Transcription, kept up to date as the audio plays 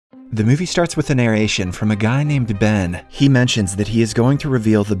The movie starts with a narration from a guy named Ben. He mentions that he is going to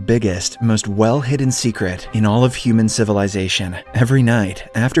reveal the biggest, most well-hidden secret in all of human civilization. Every night,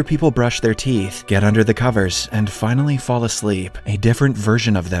 after people brush their teeth, get under the covers, and finally fall asleep, a different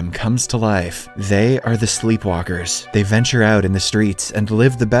version of them comes to life. They are the sleepwalkers. They venture out in the streets and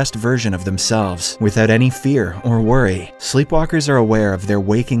live the best version of themselves, without any fear or worry. Sleepwalkers are aware of their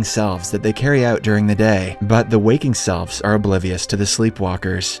waking selves that they carry out during the day, but the waking selves are oblivious to the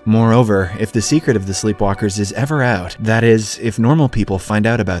sleepwalkers. Moreover, if the secret of the sleepwalkers is ever out, that is, if normal people find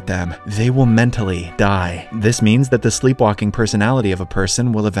out about them, they will mentally die. This means that the sleepwalking personality of a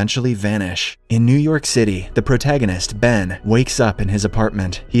person will eventually vanish. In New York City, the protagonist, Ben, wakes up in his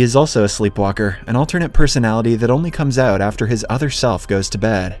apartment. He is also a sleepwalker, an alternate personality that only comes out after his other self goes to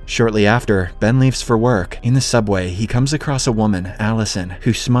bed. Shortly after, Ben leaves for work. In the subway, he comes across a woman, Allison,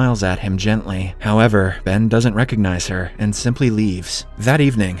 who smiles at him gently. However, Ben doesn't recognize her and simply leaves. That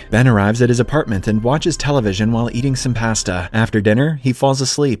evening, Ben arrives at his apartment and watches television while eating some pasta. After dinner, he falls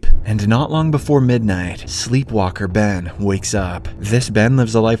asleep. And not long before midnight, sleepwalker Ben wakes up. This Ben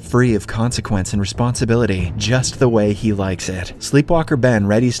lives a life free of consequence and responsibility, just the way he likes it. Sleepwalker Ben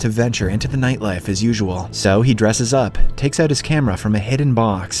readies to venture into the nightlife as usual. So he dresses up, takes out his camera from a hidden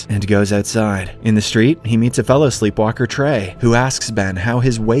box, and goes outside. In the street, he meets a fellow sleepwalker, Trey, who asks Ben how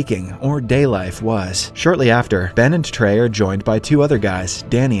his waking or day life was. Shortly after, Ben and Trey are joined by two other guys,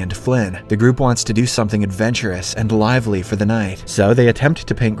 Danny and Flynn. The group wants to do something adventurous and lively for the night, so they attempt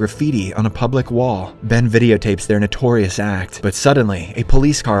to paint graffiti on a public wall. Ben videotapes their notorious act, but suddenly a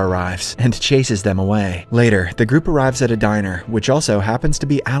police car arrives and chases them away. Later, the group arrives at a diner, which also happens to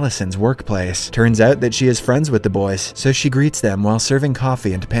be Allison's workplace. Turns out that she is friends with the boys, so she greets them while serving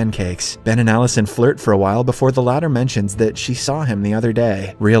coffee and pancakes. Ben and Allison flirt for a while before the latter mentions that she saw him the other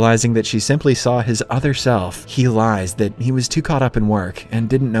day. Realizing that she simply saw his other self, he lies that he was too caught up in work and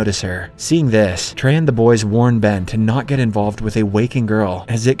didn't notice her. Seeing this, Trey and the boys warn Ben to not get involved with a waking girl,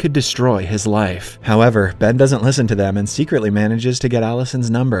 as it could destroy his life. However, Ben doesn't listen to them and secretly manages to get Allison's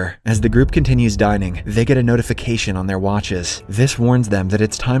number. As the group continues dining, they get a notification on their watches. This warns them that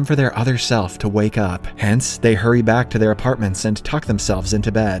it's time for their other self to wake up. Hence, they hurry back to their apartments and tuck themselves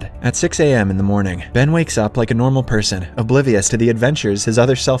into bed. At 6 a.m. in the morning, Ben wakes up like a normal person, oblivious to the adventures his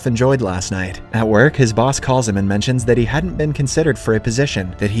other self enjoyed last night. At work, his boss calls him and mentions that he hadn't been considered for a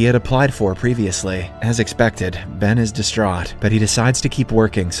position that he had applied for previously. As expected, Ben is distraught, but he decides to keep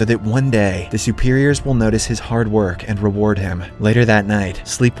working so that one day, the superiors will notice his hard work and reward him. Later that night,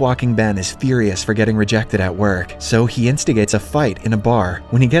 sleepwalking Ben is furious for getting rejected at work, so he instigates a fight in a bar.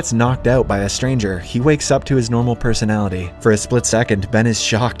 When he gets knocked out by a stranger, he wakes up to his normal personality. For a split second, Ben is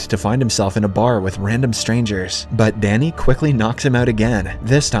shocked to find himself in a bar with random strangers, but Danny quickly knocks him out again.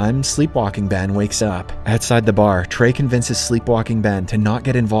 This time, sleepwalking Ben wakes up. Outside the bar, Trey convinces sleepwalking Ben to not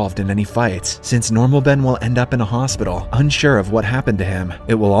get involved in any fights, since normal Ben will end up in a hospital, unsure of what happened to him.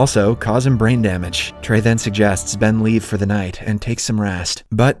 It will also cause him brain damage. Trey then suggests Ben leave for the night and take some rest.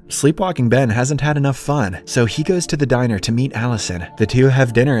 But sleepwalking Ben hasn't had enough fun, so he goes to the diner to meet Allison. The two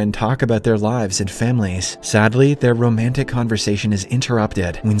have dinner and talk about their lives and families. Sadly, their romantic conversation is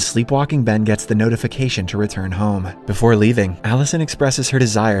interrupted when sleepwalking Ben gets the notification to return home. Before leaving, Allison expresses her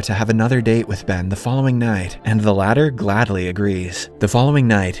desire to have another date with Ben the following night, and the latter gladly agrees. The following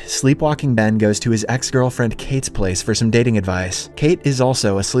night, sleepwalking Ben goes to his ex-girlfriend Kate's place for some dating advice. Kate is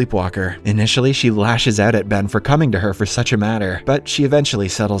also a sleepwalker. Initially, she lashes out at Ben for coming to her for such a matter, but she eventually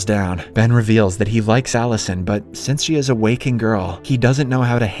settles down. Ben reveals that he likes Allison, but since she is a waking girl, he doesn't know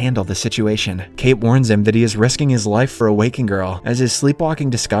how to handle the situation. Kate warns him that he is risking his life for a waking girl, as his sleepwalking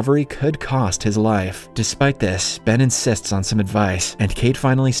discovery could cost his life. Despite this, Ben insists on some advice, and Kate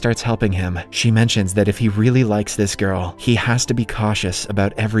finally starts helping him. She mentions that if he really likes this girl, he has to be cautious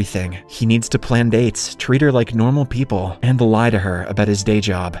about everything. He needs to plan dates, treat her like normal people, and lie to her about his day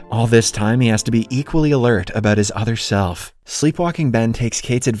job. All this time, he has to be equally alert about his other self. Sleepwalking Ben takes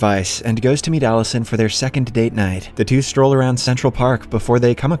Kate's advice and goes to meet Allison for their second date night. The two stroll around Central Park before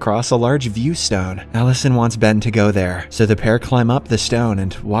they come across a large view stone. Allison wants Ben to go there, so the pair climb up the stone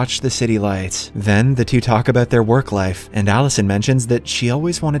and watch the city lights. Then the two talk about their work life, and Allison mentions that she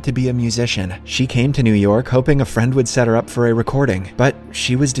always wanted to be a musician. She came to New York hoping a friend would set her up for a recording, but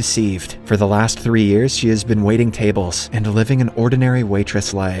she was deceived. For the last 3 years, she has been waiting tables and living an ordinary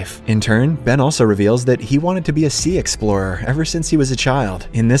waitress life. In turn, Ben also reveals that he wanted to be a sea explorer ever since he was a child.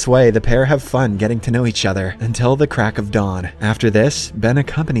 In this way, the pair have fun getting to know each other until the crack of dawn. After this, Ben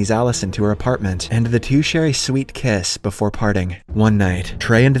accompanies Allison to her apartment, and the two share a sweet kiss before parting. One night,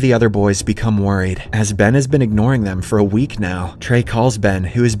 Trey and the other boys become worried, as Ben has been ignoring them for a week now. Trey calls Ben,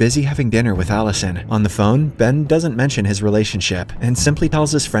 who is busy having dinner with Allison. On the phone, Ben doesn't mention his relationship, and simply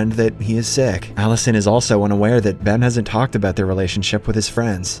tells his friend that he is sick. Allison is also unaware that Ben hasn't talked about their relationship with his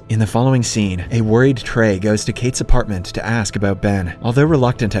friends. In the following scene, a worried Trey goes to Kate's apartment to ask about Ben. Although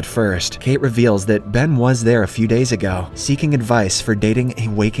reluctant at first, Kate reveals that Ben was there a few days ago, seeking advice for dating a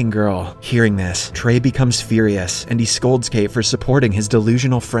waking girl. Hearing this, Trey becomes furious, and he scolds Kate for supporting his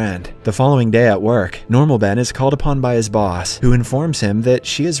delusional friend. The following day at work, normal Ben is called upon by his boss, who informs him that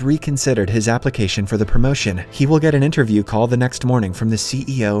she has reconsidered his application for the promotion. He will get an interview call the next morning from the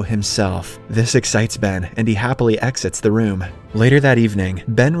CEO himself. This excites Ben, and he happily exits the room. Later that evening,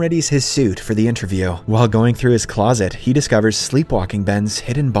 Ben readies his suit for the interview. While going through his closet, he discovers sleepwalking Ben's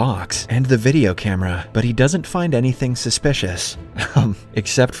hidden box and the video camera, but he doesn't find anything suspicious.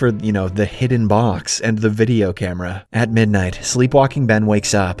 Except for, the hidden box and the video camera. At midnight, sleepwalking Ben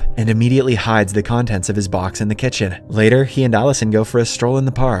wakes up and immediately hides the contents of his box in the kitchen. Later, he and Allison go for a stroll in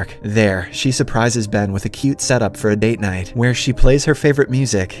the park. There, she surprises Ben with a cute setup for a date night, where she plays her favorite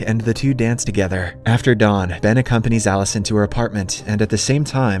music and the two dance together. After dawn, Ben accompanies Allison to her apartment, and at the same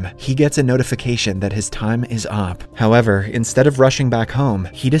time, he gets a notification that his time is up. However, instead of rushing back home,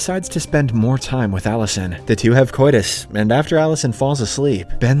 he decides to spend more time with Allison. The two have coitus, and after Allison falls asleep,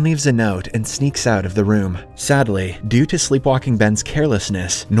 Ben leaves a note and sneaks out of the room. Sadly, due to sleepwalking Ben's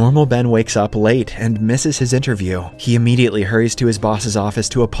carelessness, normal Ben wakes up late and misses his interview. He immediately hurries to his boss's office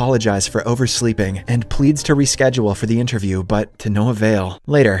to apologize for oversleeping and pleads to reschedule for the interview, but to no avail.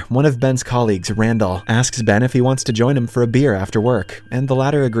 Later, one of Ben's colleagues, Randall, asks Ben if he wants to join him for a beer after work, and the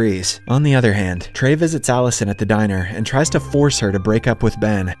latter agrees. On the other hand, Trey visits Allison at the diner and tries to force her to break up with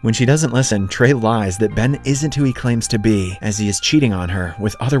Ben. When she doesn't listen, Trey lies that Ben isn't who he claims to be, as he is cheating on her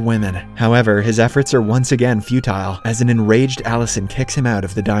with other women. However, his efforts are once again futile, as an enraged Allison kicks him out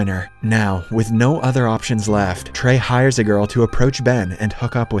of the diner. Now, with no other options left, Trey hires a girl to approach Ben and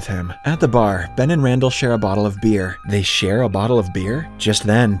hook up with him. At the bar, Ben and Randall share a bottle of beer. They share a bottle of beer? Just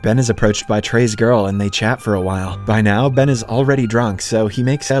then, Ben is approached by Trey's girl and they chat for a while. By now, Ben is already drunk, so he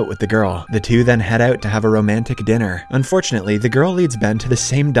makes out with the girl. The two then head out to have a romantic dinner. Unfortunately, the girl leads Ben to the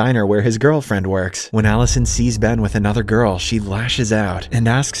same diner where his girlfriend works. When Allison sees Ben with another girl, she lashes out and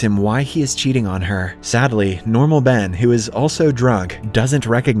asks him why he is cheating on her. Sadly, normal Ben, who is also drunk, doesn't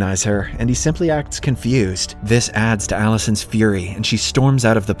recognize her, and he simply acts confused. This adds to Allison's fury, and she storms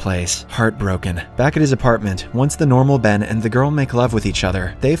out of the place, heartbroken. Back at his apartment, once the normal Ben and the girl make love with each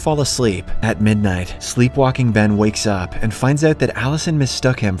other, they fall asleep. At midnight, sleepwalking Ben wakes up and finds out that Allison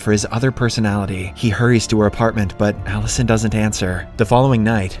mistook him for his other personality. He hurries to her apartment, but Allison doesn't answer. The following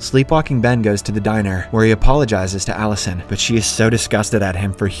night, sleepwalking Ben goes to the diner, where he apologizes to Allison, but she is so disgusted at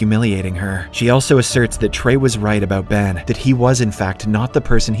him for humiliating her. She also asserts that Trey was right about Ben, that he was in fact not the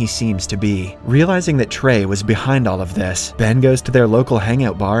person he seems to be. Realizing that Trey was behind all of this, Ben goes to their local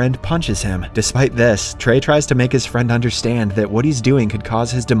hangout bar and punches him. Despite this, Trey tries to make his friend understand that what he's doing could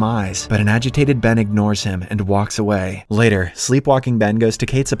cause his demise, but an agitated Ben ignores him and walks away. Later, sleepwalking Ben goes to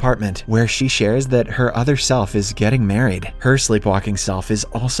Kate's apartment, where she shares that her other self is getting married. Her sleepwalking self is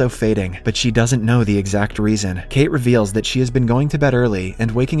also fading, but she doesn't know the exact reason. Kate reveals that she has been going to bed early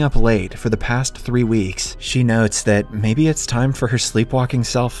and waking up late for the past 3 weeks. She notes that maybe it's time for her sleepwalking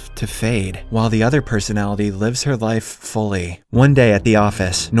self to fade, while the other personality lives her life fully. One day at the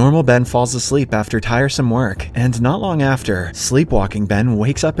office, normal Ben falls asleep after tiresome work, and not long after, sleepwalking Ben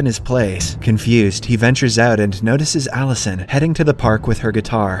wakes up in his place. Confused, he ventures out and notices Allison heading to the park with her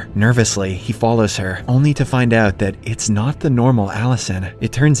guitar. Nervously, he follows her, only to find out that it's not the normal Allison.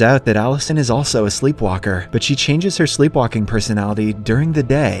 It turns out that Allison is also a sleepwalker, but she changes her sleepwalking personality during the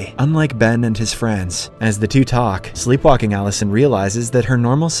day, unlike Ben and his friends. As the two talk, sleepwalking Allison realizes that her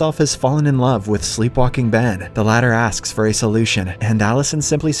normal self has fallen in love with sleepwalking Ben. The latter asks for a solution, and Allison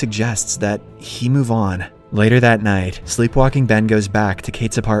simply suggests that he move on. Later that night, sleepwalking Ben goes back to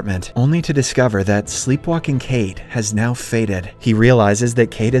Kate's apartment, only to discover that sleepwalking Kate has now faded. He realizes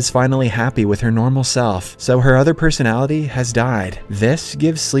that Kate is finally happy with her normal self, so her other personality has died. This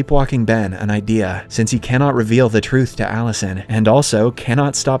gives sleepwalking Ben an idea. Since he cannot reveal the truth to Allison, and also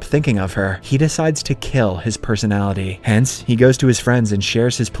cannot stop thinking of her, he decides to kill his personality. Hence, he goes to his friends and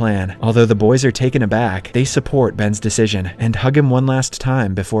shares his plan. Although the boys are taken aback, they support Ben's decision and hug him one last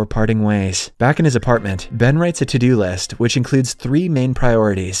time before parting ways. Back in his apartment, Ben writes a to-do list which includes 3 main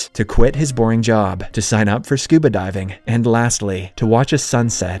priorities: to quit his boring job, to sign up for scuba diving, and lastly, to watch a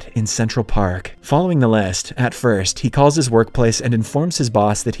sunset in Central Park. Following the list, at first, he calls his workplace and informs his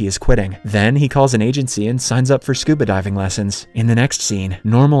boss that he is quitting. Then he calls an agency and signs up for scuba diving lessons. In the next scene,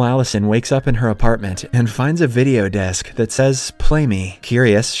 normal Allison wakes up in her apartment and finds a video disc that says, "Play me."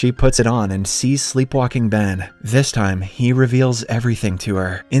 Curious, she puts it on and sees sleepwalking Ben. This time, he reveals everything to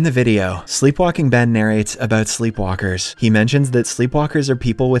her. In the video, sleepwalking Ben narrates about sleepwalkers. He mentions that sleepwalkers are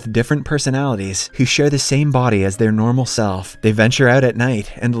people with different personalities who share the same body as their normal self. They venture out at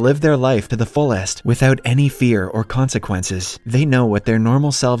night and live their life to the fullest without any fear or consequences. They know what their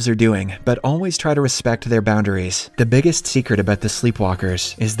normal selves are doing, but always try to respect their boundaries. The biggest secret about the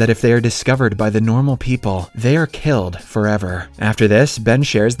sleepwalkers is that if they are discovered by the normal people, they are killed forever. After this, Ben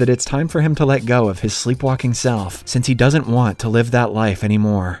shares that it's time for him to let go of his sleepwalking self, since he doesn't want to live that life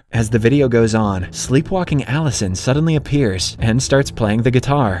anymore. As the video goes on, sleepwalking Allison suddenly appears and starts playing the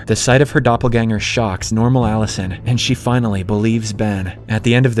guitar. The sight of her doppelganger shocks normal Allison, and she finally believes Ben. At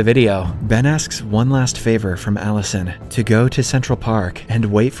the end of the video, Ben asks one last favor from Allison: to go to Central Park and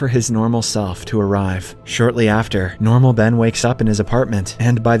wait for his normal self to arrive. Shortly after, normal Ben wakes up in his apartment,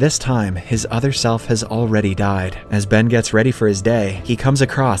 and by this time, his other self has already died. As Ben gets ready for his day, he comes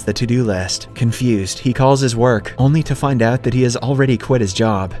across the to-do list. Confused, he calls his work, only to find out that he has already quit his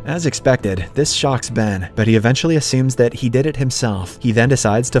job. As expected, this shocks Ben, but he eventually assumes that he did it himself. He then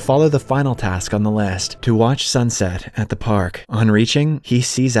decides to follow the final task on the list, to watch sunset at the park. On reaching, he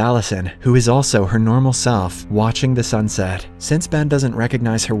sees Allison, who is also her normal self, watching the sunset. Since Ben doesn't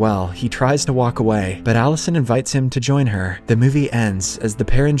recognize her well, he tries to walk away, but Allison invites him to join her. The movie ends as the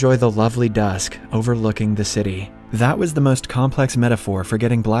pair enjoy the lovely dusk overlooking the city. That was the most complex metaphor for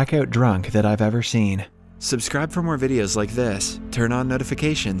getting blackout drunk that I've ever seen. Subscribe for more videos like this, turn on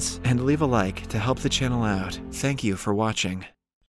notifications, and leave a like to help the channel out. Thank you for watching.